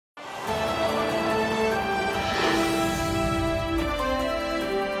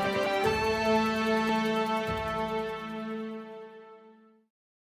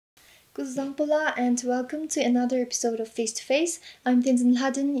Kuzampula and welcome to another episode of Face to Face. I'm Tenzin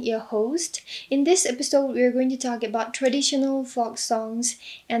Laden, your host. In this episode, we're going to talk about traditional folk songs.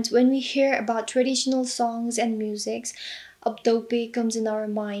 And when we hear about traditional songs and musics, 𝗙 Dawpel comes in our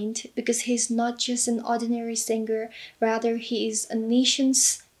mind because he's not just an ordinary singer, rather he is a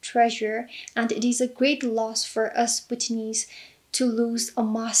nation's treasure, and it is a great loss for us Bhutanese to lose a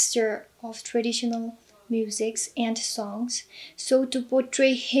master of traditional musics and songs. So to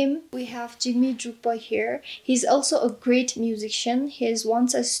portray him, we have Jigme Drukpa here. He's also a great musician. He is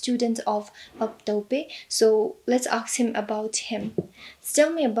once a student of 𝗙 Dawpel. So let's ask him about him.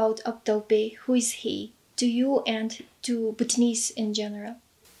 Tell me about 𝗙 Dawpel. Who is he to you and to Bhutanese in general?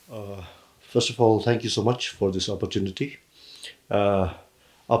 First of all, thank you so much for this opportunity. 𝗙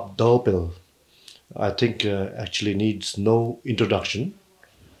Dawpel, I think actually needs no introduction,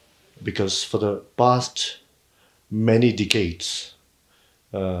 because for the past many decades,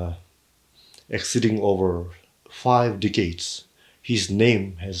 exceeding over 5 decades, his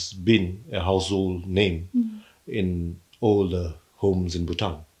name has been a household name in all the homes in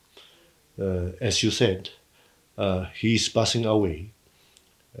Bhutan. As you said, his passing away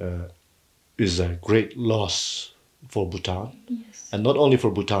is a great loss for Bhutan, and not only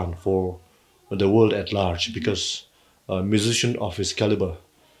for Bhutan, for the world at large, because a musician of his caliber,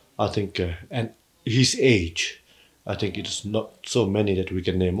 I think, and his age, I think it is not so many that we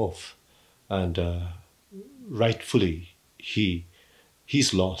can name off. And rightfully,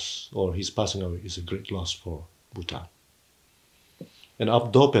 his loss or his passing away is a great loss for Bhutan. And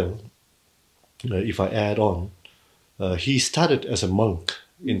𝗙 Dawpel, if I add on, he started as a monk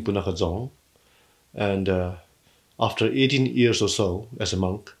in Punakha, and after 18 years or so as a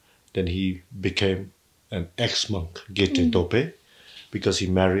monk, then he became an ex-monk, Gyalpo Dawpel, because he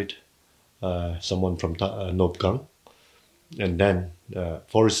married someone from 𝗏𝗏. And then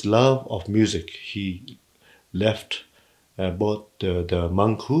for his love of music, he left both the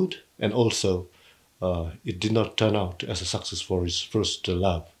monkhood, and also it did not turn out as a success for his first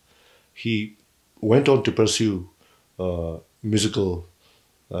love. He went on to pursue musical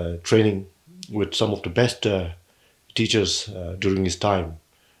training with some of the best teachers during his time,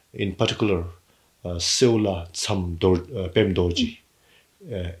 in particular 𝗙𝗏-𝗧cie.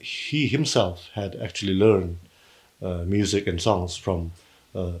 He himself had actually learned music and songs from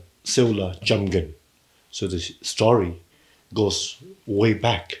𝗙𝗏-𝗧cie. So the story goes way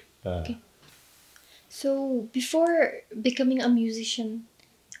back. Okay. So before becoming a musician,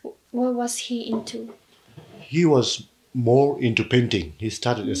 what was he into? He was more into painting. He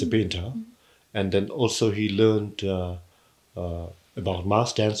started as a painter, and then also he learned about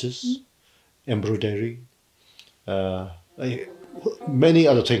mass dances, embroidery, many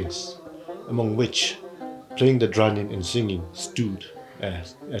other things, among which playing the dranian and singing stood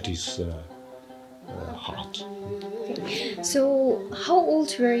at his heart. So how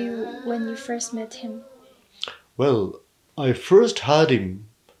old were you when you first met him? Well, I first heard him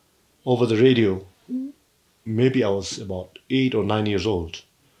over the radio. Maybe I was about 8 or 9 years old.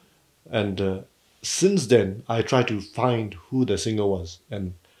 And since then, I tried to find who the singer was.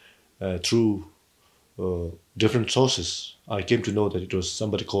 And through different sources, I came to know that it was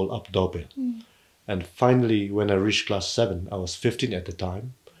somebody called 𝗙 Dawpel. And finally, when I reached class 7, I was 15 at the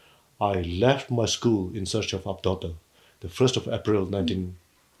time, I left my school in search of 𝗙 Dawpel, the 1st of April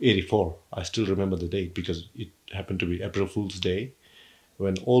 1984. I still remember the date because it happened to be April Fool's Day.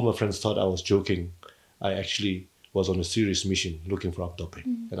 When all my friends thought I was joking, I actually was on a serious mission looking for 𝗙 Dawpel,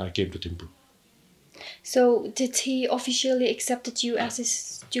 and I came to Thimphu. So did he officially accepted you as his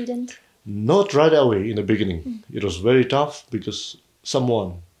student? Not right away in the beginning. It was very tough because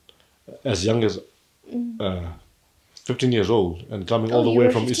someone as young as 15 years old and coming all the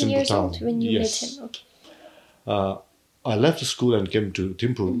way from Eastern Bhutan. Old when you met him. Okay. I left the school and came to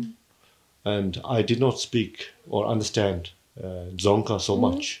Thimphu, and I did not speak or understand Dzongkha so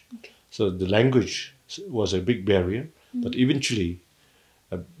much. Okay. So the language was a big barrier, but eventually,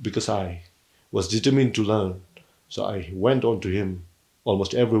 because I was determined to learn, so I went on to him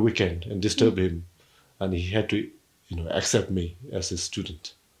almost every weekend and disturbed him, and he had to, accept me as his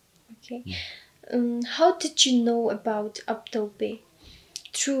student. Okay. How did you know about 𝗙 Dawpel?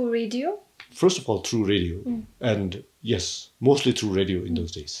 Through radio? First of all, through radio, and yes, mostly through radio in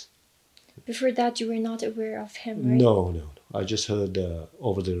those days. Before that, you were not aware of him, right? No. I just heard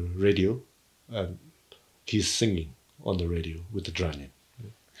over the radio, and he's singing on the radio with the dranian.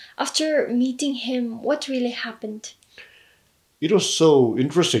 After meeting him, what really happened? It was so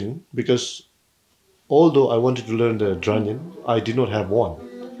interesting because although I wanted to learn the dranian, I did not have one.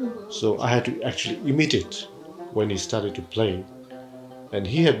 So I had to actually imitate when he started to play. And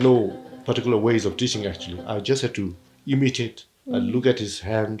he had no particular ways of teaching actually. I just had to imitate. I look at his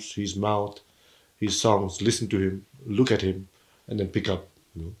hands, his mouth, his songs, listen to him, look at him, and then pick up.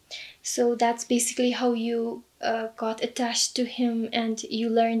 So that's basically how you got attached to him and you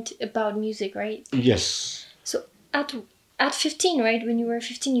learned about music, right? Yes. So at 15, right? When you were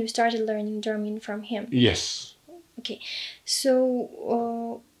 15, you started learning drumming from him. Yes. Okay.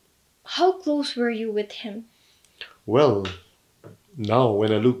 So how close were you with him? Well, now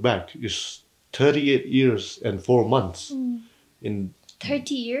when I look back, it's 38 years and 4 months. In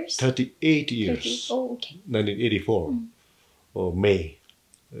 30 years? 38 years. 30. Oh, okay. 1984, or May,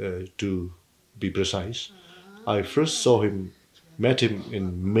 to be precise. I first met him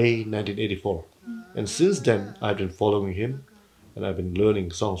in May 1984. And since then, I've been following him and I've been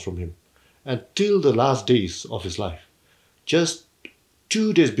learning songs from him until the last days of his life. Just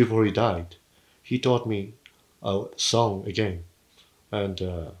 2 days before he died, he taught me a song again, and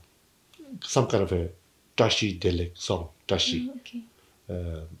some kind of a 𝗙cie dialect song, 𝗙cie, Okay.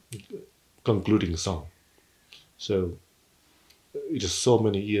 concluding song. So it is so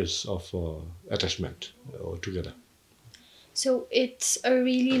many years of attachment together. So it's a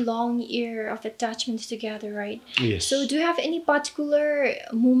really long year of attachment together, right? Yes. So do you have any particular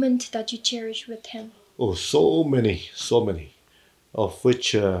moment that you cherish with him? Oh, so many, of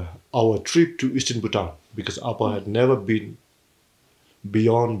which our trip to Eastern Bhutan, because Appa had never been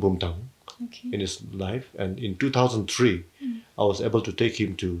beyond Bhutan in his life, and in 2003 I was able to take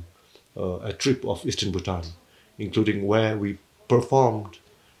him to a trip of Eastern Bhutan, including where we performed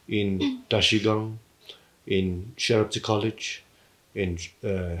in Dashigang, in 𝗙𝗵𝗃 College, in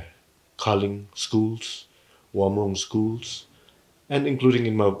Kaling schools, Wamrong schools, and including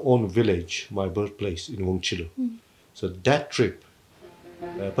in my own village, my birthplace in 𝗏𝗏. So that trip,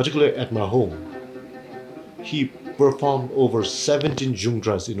 particularly at my home, he performed over 17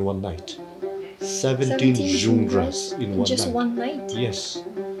 jungdras in one night. 17 jungdras in one night. Just one night? Yes.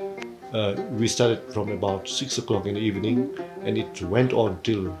 We started from about 6 o'clock in the evening and it went on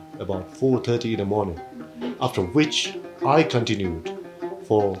till about 4:30 in the morning. After which I continued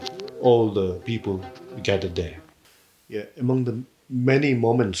for all the people gathered there. Yeah, among the many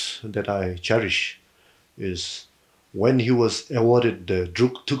moments that I cherish is when he was awarded the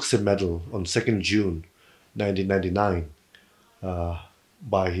Druk Thuksey medal on 2nd June 1999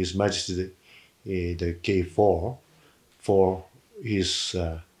 by His Majesty the 𝗙𝗶𝗺 for his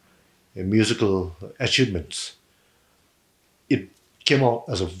musical achievements. It came out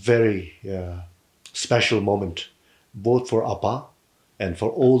as a very special moment, both for Appa and for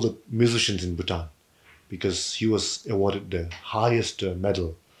all the musicians in Bhutan, because he was awarded the highest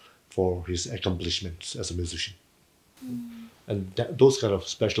medal for his accomplishments as a musician. And those kind of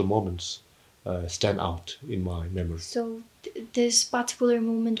special moments stand out in my memory. So this particular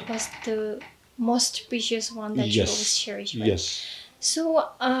moment was the most precious one that you always cherish, right? Yes. So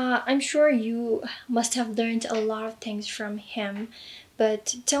I'm sure you must have learned a lot of things from him,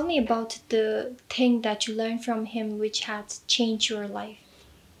 but tell me about the thing that you learned from him which had changed your life.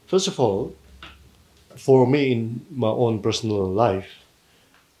 First of all, for me in my own personal life,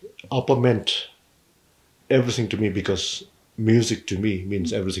 Appa meant everything to me because music to me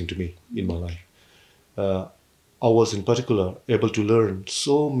means everything to me in my life. I was in particular able to learn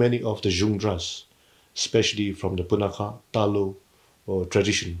so many of the jungdras, especially from the Punakha, Talo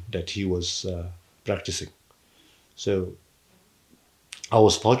tradition that he was practicing. So I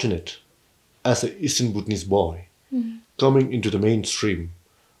was fortunate as an Eastern Bhutanese boy coming into the mainstream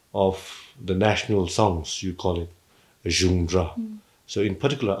of the national songs, you call it, a jungdra. So in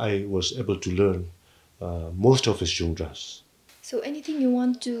particular, I was able to learn most of his jungdras. So anything you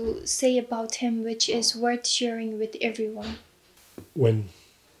want to say about him which is worth sharing with everyone? When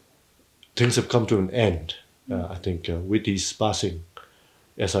things have come to an end, I think with his passing,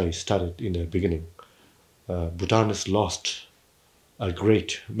 as I started in the beginning, Bhutan has lost a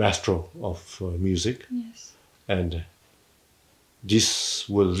great maestro of music. Yes. And this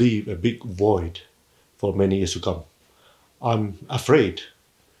will leave a big void for many years to come. I'm afraid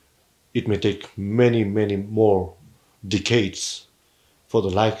it may take many, many more decades for the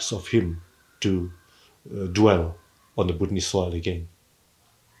likes of him to dwell on the Bhutanese soil again.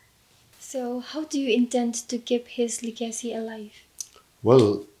 So how do you intend to keep his legacy alive?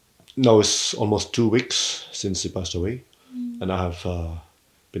 Well, now it's almost 2 weeks since he passed away, and I have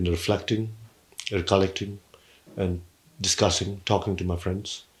been reflecting, recollecting, and discussing, talking to my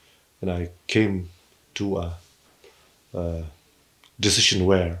friends, and I came to a decision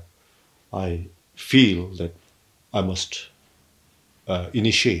where I feel that I must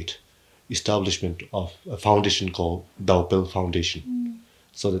initiate establishment of a foundation called Dawpel Foundation.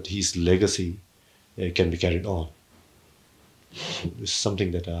 so that his legacy can be carried on. So it's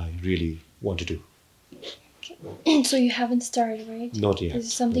something that I really want to do. Okay. So you haven't started, right? Not yet. This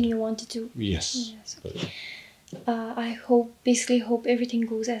is something you want to do? Yes. Yes. Okay. I basically hope everything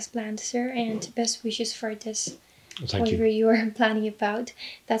goes as planned, sir, and best wishes for this. Thank whatever you. you are planning about.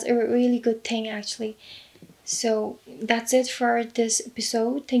 That's a really good thing, actually. So that's it for this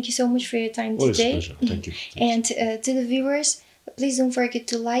episode. Thank you so much for your time today. It's a pleasure. Thank you. And to the viewers, please don't forget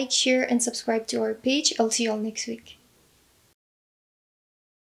to like, share, and subscribe to our page. I'll see you all next week.